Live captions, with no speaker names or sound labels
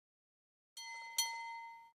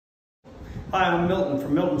Hi, I'm Milton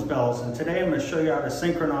from Milton's Bells, and today I'm going to show you how to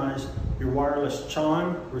synchronize your wireless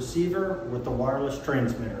chime receiver with the wireless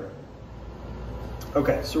transmitter.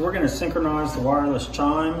 Okay, so we're going to synchronize the wireless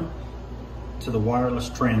chime to the wireless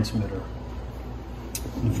transmitter.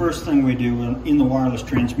 The first thing we do in the wireless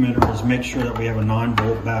transmitter is make sure that we have a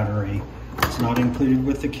 9-volt battery. It's not included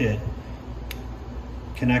with the kit.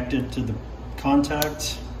 Connected to the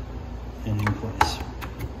contacts and in place.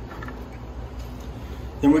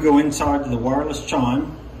 Then we go inside to the wireless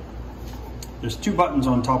chime. There's two buttons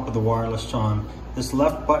on top of the wireless chime. This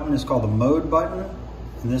left button is called the mode button,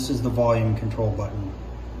 and this is the volume control button.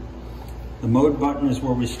 The mode button is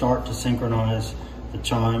where we start to synchronize the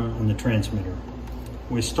chime and the transmitter.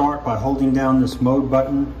 We start by holding down this mode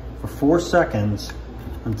button for 4 seconds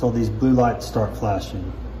until these blue lights start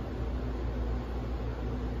flashing.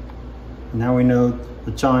 Now we know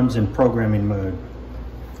the chime's in programming mode.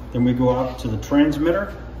 Then we go up to the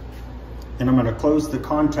transmitter, and I'm going to close the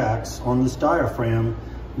contacts on this diaphragm.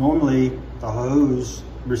 Normally, the hose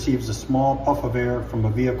receives a small puff of air from a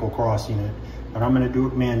vehicle crossing it, but I'm going to do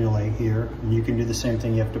it manually here, and you can do the same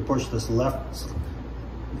thing. You have to push this left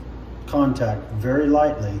contact very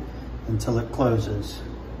lightly until it closes.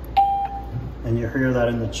 And you hear that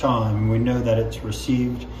in the chime, and we know that it's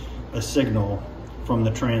received a signal from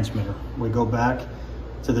the transmitter. We go back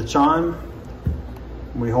to the chime.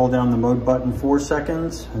 We hold down the mode button 4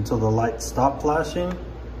 seconds until the lights stop flashing.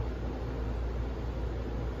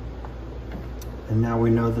 And now we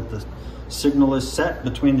know that the signal is set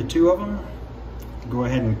between the two of them. Go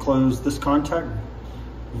ahead and close this contact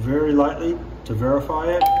very lightly to verify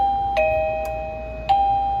it.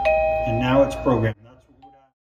 And now it's programmed.